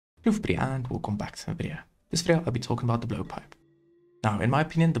Hello everybody and welcome back to the video. This video I'll be talking about the blowpipe. Now in my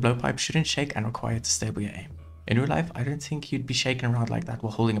opinion the blowpipe shouldn't shake and require to stable your aim. In real life I don't think you'd be shaking around like that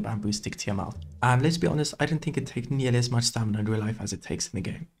while holding a bamboo stick to your mouth. And let's be honest, I don't think it takes nearly as much stamina in real life as it takes in the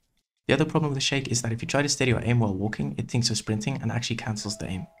game. The other problem with the shake is that if you try to steady your aim while walking, it thinks you're sprinting and actually cancels the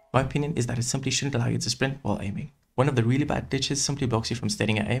aim. My opinion is that it simply shouldn't allow you to sprint while aiming. One of the really bad glitches simply blocks you from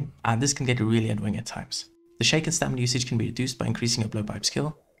steadying your aim, and this can get really annoying at times. The shake and stamina usage can be reduced by increasing your blowpipe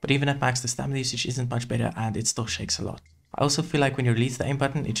skill, but even at max the stamina usage isn't much better and it still shakes a lot. I also feel like when you release the aim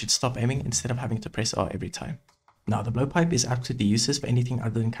button it should stop aiming instead of having to press R every time. Now the blowpipe is absolutely useless for anything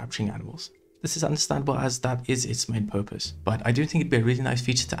other than capturing animals. This is understandable as that is its main purpose, but I do think it'd be a really nice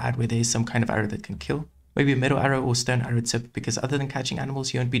feature to add where there is some kind of arrow that can kill, maybe a metal arrow or stone arrow tip, because other than catching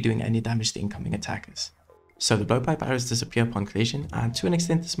animals you won't be doing any damage to incoming attackers. So the blowpipe arrows disappear upon collision, and to an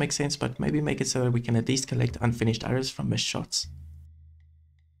extent this makes sense, but maybe make it so that we can at least collect unfinished arrows from missed shots.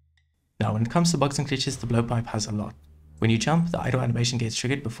 Now when it comes to bugs and glitches, the blowpipe has a lot. When you jump, the idle animation gets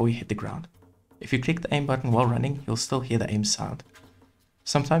triggered before you hit the ground. If you click the aim button while running, you'll still hear the aim sound.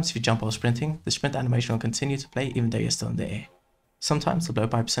 Sometimes if you jump while sprinting, the sprint animation will continue to play even though you're still in the air. Sometimes the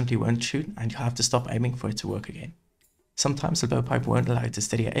blowpipe simply won't shoot and you'll have to stop aiming for it to work again. Sometimes the blowpipe won't allow you to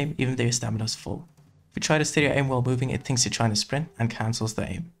steady your aim even though your stamina is full. If you try to steady your aim while moving, it thinks you're trying to sprint and cancels the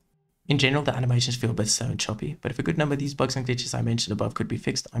aim. In general, the animations feel a bit slow and choppy, but if a good number of these bugs and glitches I mentioned above could be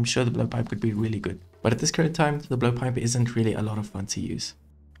fixed, I'm sure the blowpipe could be really good. But at this current time, the blowpipe isn't really a lot of fun to use.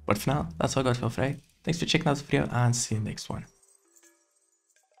 But for now, that's all I got for today. Thanks for checking out the video and see you in the next one.